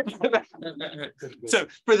 so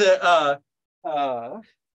for the,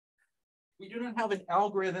 we do not have an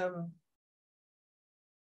algorithm.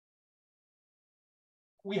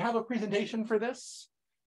 We have a presentation for this,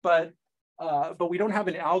 but we don't have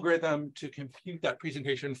an algorithm to compute that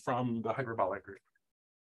presentation from the hyperbolic group.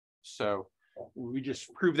 So we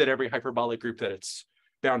just prove that every hyperbolic group that its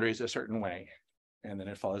boundary is a certain way, and then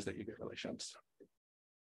it follows that you get relations.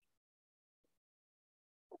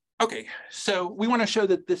 Okay, so we want to show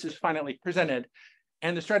that this is finally presented,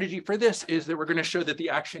 and the strategy for this is that we're going to show that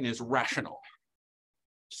the action is rational.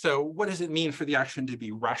 So what does it mean for the action to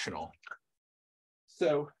be rational?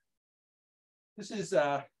 So this is,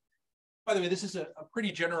 by the way, this is a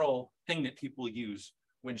pretty general thing that people use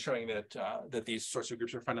when showing that that these sorts of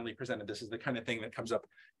groups are finally presented. This is the kind of thing that comes up.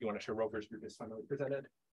 You want to show Rover's group is finally presented.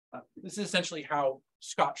 This is essentially how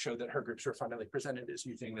Scott showed that her groups were finally presented, is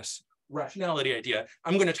using this rationality idea.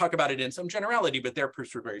 I'm going to talk about it in some generality, but their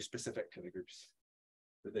proofs were very specific to the groups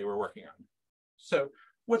that they were working on. So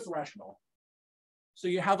what's rational? So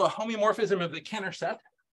you have a homeomorphism of the Cantor set.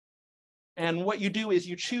 And what you do is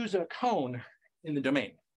you choose a cone in the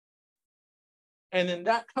domain. And then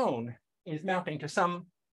that cone is mapping to some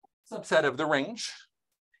subset of the range.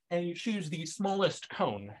 And you choose the smallest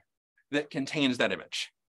cone that contains that image.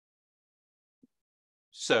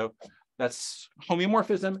 So that's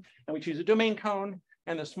homeomorphism. And we choose a domain cone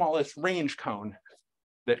and the smallest range cone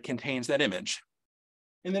that contains that image.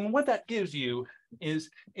 And then what that gives you is,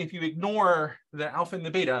 if you ignore the alpha and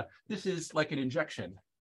the beta, this is like an injection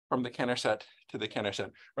from the Cantor set to the Cantor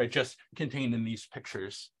set, right? Just contained in these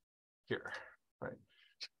pictures here, right?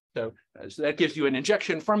 So that gives you an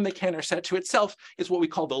injection from the Cantor set to itself. Is what we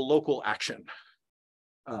call the local action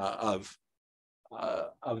of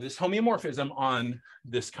this homeomorphism on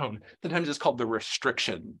this cone. Sometimes it's called the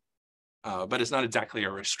restriction, but it's not exactly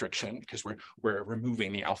a restriction because we're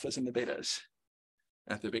removing the alphas and the betas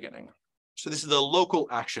at the beginning. So this is the local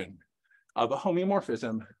action of a homeomorphism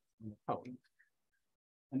on the cone.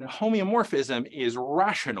 And a homeomorphism is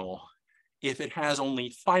rational if it has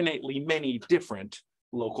only finitely many different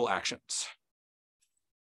local actions.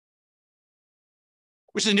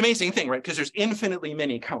 Which is an amazing thing, right? Because there's infinitely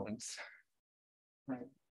many cones, right?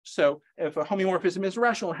 So if a homeomorphism is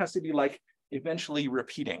rational, it has to be like eventually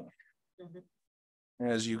repeating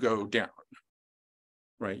as you go down,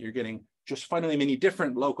 right? You're getting just finitely many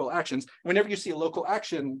different local actions. Whenever you see a local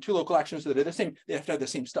action, two local actions that are the same, they have to have the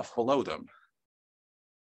same stuff below them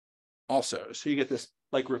also. So you get this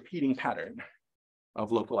like repeating pattern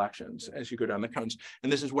of local actions as you go down the cones.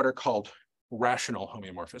 And this is what are called rational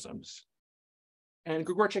homeomorphisms. And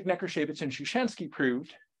Grigorchik, Nekrashevitz, and Shushansky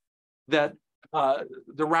proved that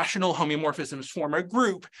the rational homeomorphisms form a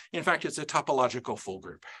group. In fact, it's a topological full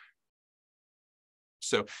group.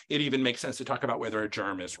 So it even makes sense to talk about whether a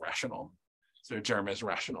germ is rational. So a germ is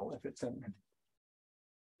rational if it's in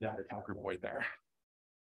that Ital groupoid there.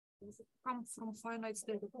 Does it come from finite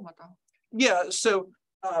state automata? Yeah, so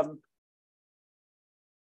so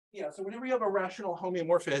whenever you have a rational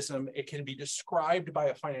homeomorphism, it can be described by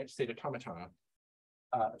a finite state automaton.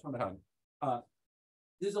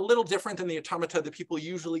 This is a little different than the automata that people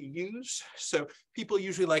usually use. So people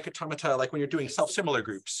usually like automata like when you're doing self-similar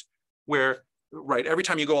groups, where every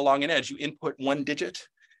time you go along an edge, you input one digit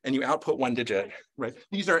and you output one digit, right?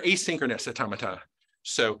 These are asynchronous automata.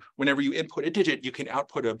 So whenever you input a digit, you can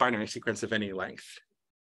output a binary sequence of any length,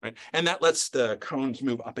 right? And that lets the cones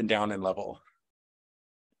move up and down in level.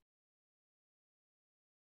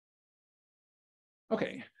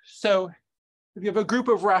 Okay, so if you have a group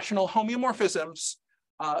of rational homeomorphisms,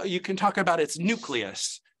 you can talk about its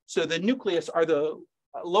nucleus. So the nucleus are the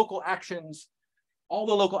local actions, all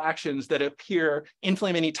the local actions that appear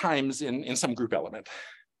infinitely many times in some group element.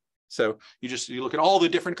 So you look at all the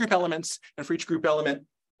different group elements, and for each group element,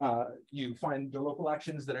 you find the local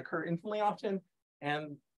actions that occur infinitely often,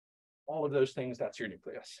 and all of those things, that's your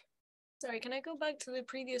nucleus. Sorry, can I go back to the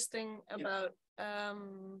previous thing about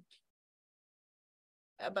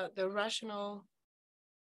the rational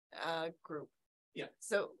group? Yeah.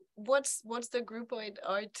 So what's the groupoid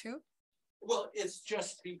R2? Well, it's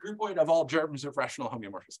just the groupoid of all germs of rational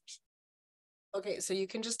homeomorphisms. Okay, so you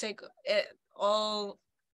can just take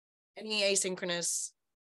any asynchronous.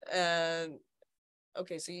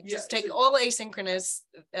 Okay, so you just take all asynchronous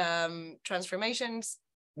transformations.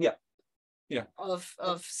 Yeah. Yeah.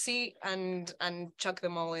 Of C and chuck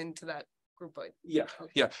them all into that groupoid. Yeah.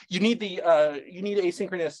 Yeah. You need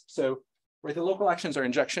asynchronous. So the local actions are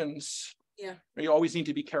injections. Yeah. You always need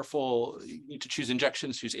to be careful. You need to choose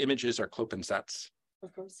injections whose images are Clopin sets.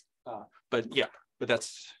 Of course. But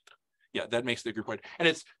that makes the groupoid. And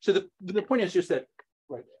it's so the point is just that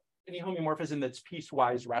any homeomorphism that's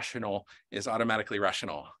piecewise rational is automatically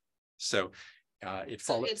rational. So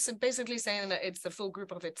it's basically saying that it's the full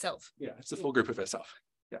group of itself. Yeah, it's the full group of itself.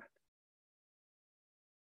 Yeah.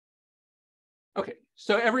 Okay,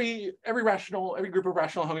 so every group of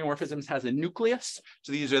rational homeomorphisms has a nucleus.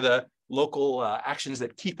 So these are the local actions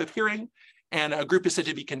that keep appearing, and a group is said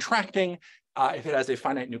to be contracting if it has a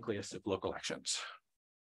finite nucleus of local actions.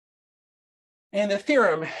 And the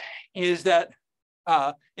theorem is that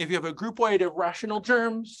if you have a groupoid of rational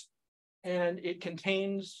germs and it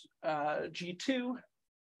contains G2,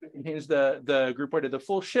 it contains the groupoid of the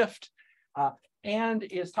full shift, and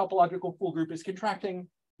its topological full group is contracting,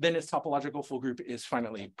 then its topological full group is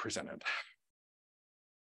finally presented.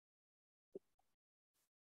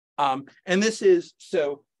 And this is,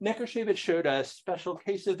 so Nekrashevich showed a special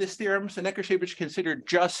case of this theorem. So Nekrashevich considered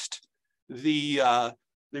just the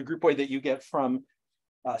groupoid that you get from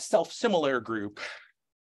a self-similar group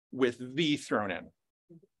with V thrown in.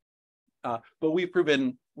 But we've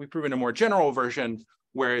proven a more general version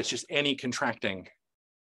where it's just any contracting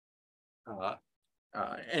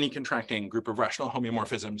group of rational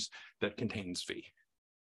homeomorphisms that contains V.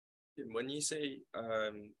 When you say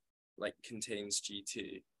like contains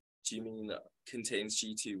G2, do you mean contains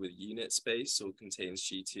G2 with unit space or contains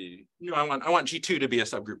G2? No, I want G2 to be a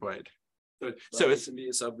subgroupoid. So it's to be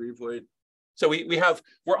a subgroupoid. So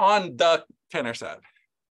we're on the Kenner set.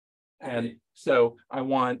 And so I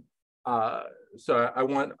want the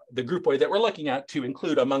groupoid that we're looking at to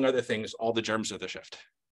include, among other things, all the germs of the shift.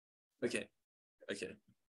 Okay.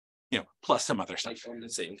 Plus some other stuff. On the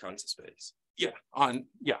same counter space. Yeah.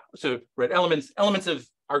 So elements of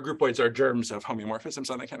our groupoids are germs of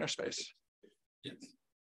homeomorphisms on the Kenner space. Yes.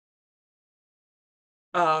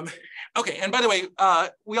 Okay, and by the way,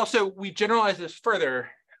 we generalize this further.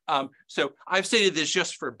 So I've stated this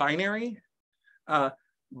just for binary,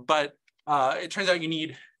 but it turns out you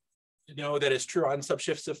need to know that it's true on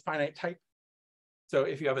subshifts of finite type. So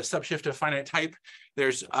if you have a subshift of finite type,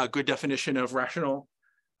 there's a good definition of rational,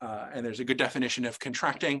 and there's a good definition of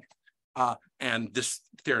contracting, and this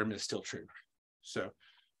theorem is still true. So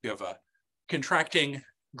you have a contracting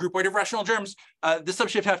groupoid of rational germs. The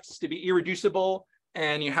subshift has to be irreducible,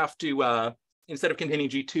 and you have to, instead of containing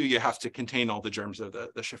G2, you have to contain all the germs of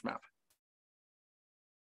the shift map.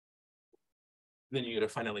 Then you get a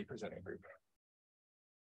finally presenting group.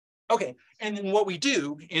 Okay, and then what we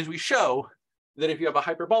do is we show that if you have a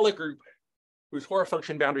hyperbolic group whose Hora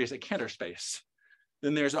function boundary is a Cantor space,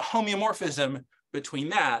 then there's a homeomorphism between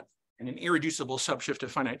that and an irreducible subshift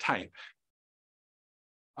of finite type.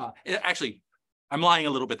 Actually, I'm lying a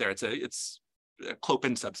little bit there. It's a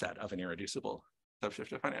Clopin subset of an irreducible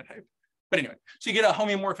subshift of finite type. But anyway, so you get a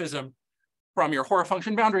homeomorphism from your Hora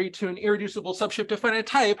function boundary to an irreducible subshift of finite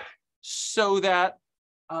type, so that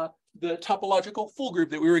the topological full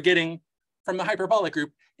group that we were getting from the hyperbolic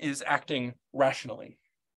group is acting rationally.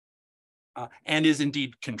 and is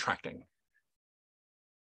indeed contracting.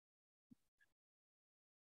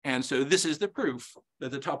 And so this is the proof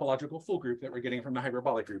that the topological full group that we're getting from the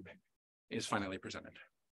hyperbolic group is finally presented.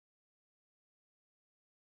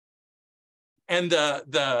 And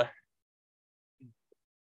the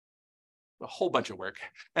a whole bunch of work.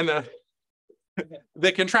 And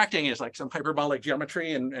the contracting is like some hyperbolic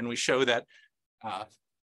geometry, and we show that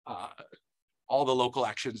all the local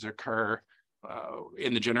actions occur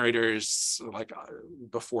in the generators, like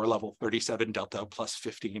before level 37 delta plus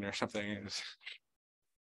 15 or something.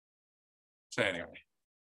 So anyway.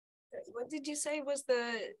 What did you say was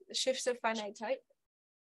the shifts of finite type?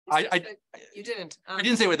 You didn't. I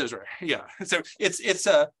didn't say what those were. Yeah. So it's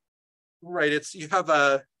right. It's you have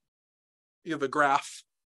a graph,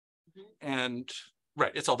 and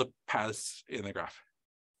right. It's all the paths in the graph.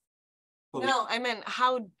 No, I meant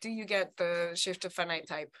how do you get the shift of finite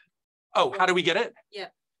type? Oh, how do we get it? Yeah.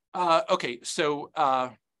 Okay. So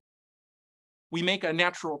we make a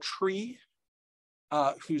natural tree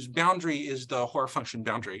whose boundary is the Hoare function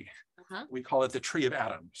boundary. We call it the tree of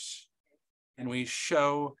atoms. And we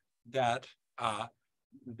show that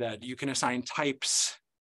that you can assign types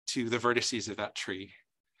to the vertices of that tree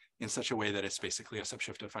in such a way that it's basically a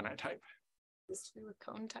subshift of finite type. Is it with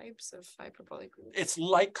cone types of hyperbolic groups? It's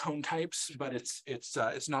like cone types, but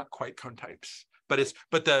it's not quite cone types. But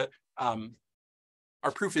our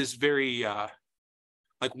proof is very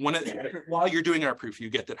like while you're doing our proof, you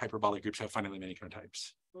get that hyperbolic groups have finitely many cone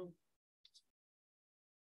types.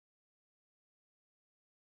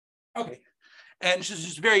 Okay, and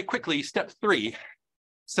just very quickly, step 3.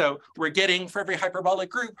 So we're getting, for every hyperbolic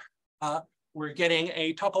group, we're getting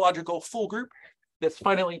a topological full group that's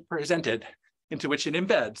finally presented into which it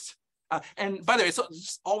embeds. And by the way,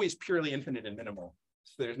 it's always purely infinite and minimal,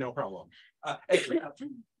 so there's no problem.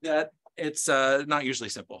 That it's not usually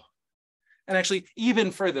simple. And actually,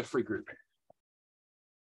 even for the free group,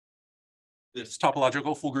 this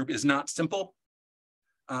topological full group is not simple.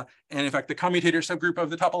 And in fact, the commutator subgroup of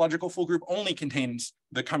the topological full group only contains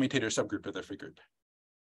the commutator subgroup of the free group.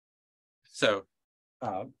 So,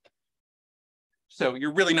 so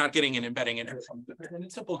you're really not getting an embedding into a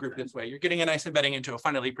simple group this way. You're getting a nice embedding into a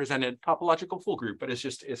finally presented topological full group, but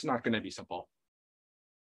it's not going to be simple.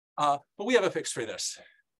 But we have a fix for this.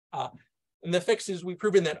 And the fix is we've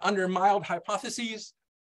proven that under mild hypotheses,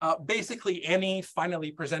 basically any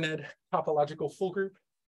finally presented topological full group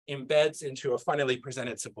embeds into a finally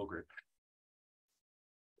presented simple group.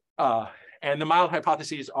 And the mild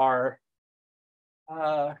hypotheses are,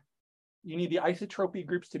 you need the isotropy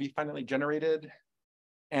groups to be finally generated,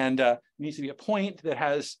 and it needs to be a point that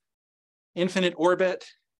has infinite orbit,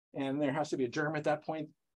 and there has to be a germ at that point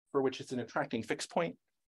for which it's an attracting fixed point,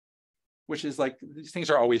 which is like, these things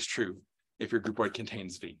are always true if your groupoid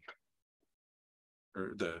contains V,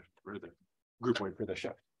 or the groupoid for the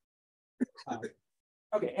shift.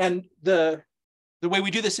 Okay, and the way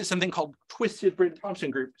we do this is something called twisted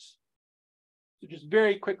Bryn-Thompson groups. So just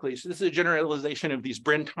very quickly, so this is a generalization of these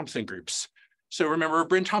Bryn-Thompson groups. So remember, a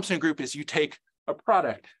Bryn-Thompson group is you take a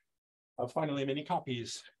product of finally many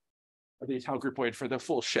copies of the Ital groupoid for the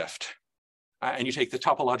full shift, and you take the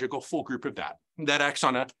topological full group of that. That acts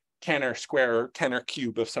on a Cantor square or Cantor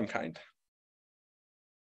cube of some kind.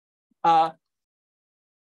 What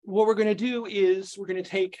we're going to do is we're going to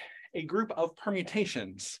take a group of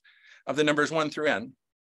permutations of the numbers 1 through n.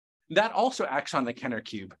 That also acts on the Cantor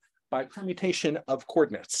cube by permutation of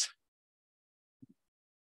coordinates.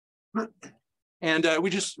 And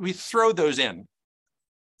we throw those in.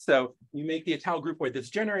 So you make the Ital groupoid that's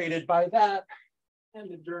generated by that and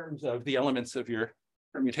the germs of the elements of your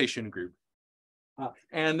permutation group.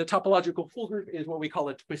 And the topological full group is what we call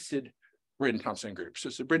a twisted Bryn-Thompson group. So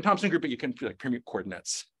it's a Bryn-Thompson group, but you can like permute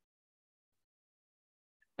coordinates.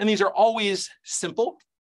 And these are always simple.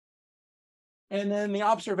 And then the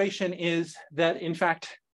observation is that, in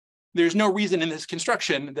fact, there's no reason in this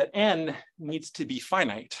construction that n needs to be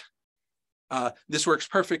finite. This works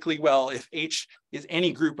perfectly well if H is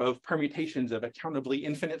any group of permutations of a countably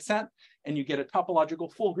infinite set, and you get a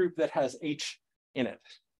topological full group that has H in it.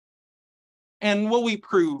 And what we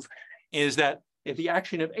prove is that if the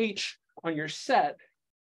action of H on your set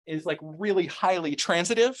is like really highly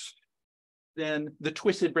transitive, then the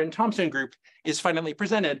twisted Bryn-Thompson group is finally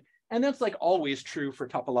presented. And that's like always true for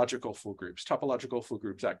topological full groups. Topological full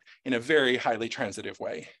groups act in a very highly transitive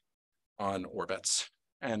way on orbits.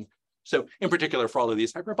 And so in particular, for all of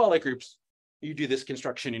these hyperbolic groups, you do this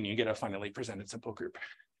construction and you get a finally presented simple group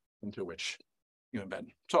into which you embed.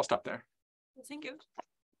 So I'll stop there. Thank you.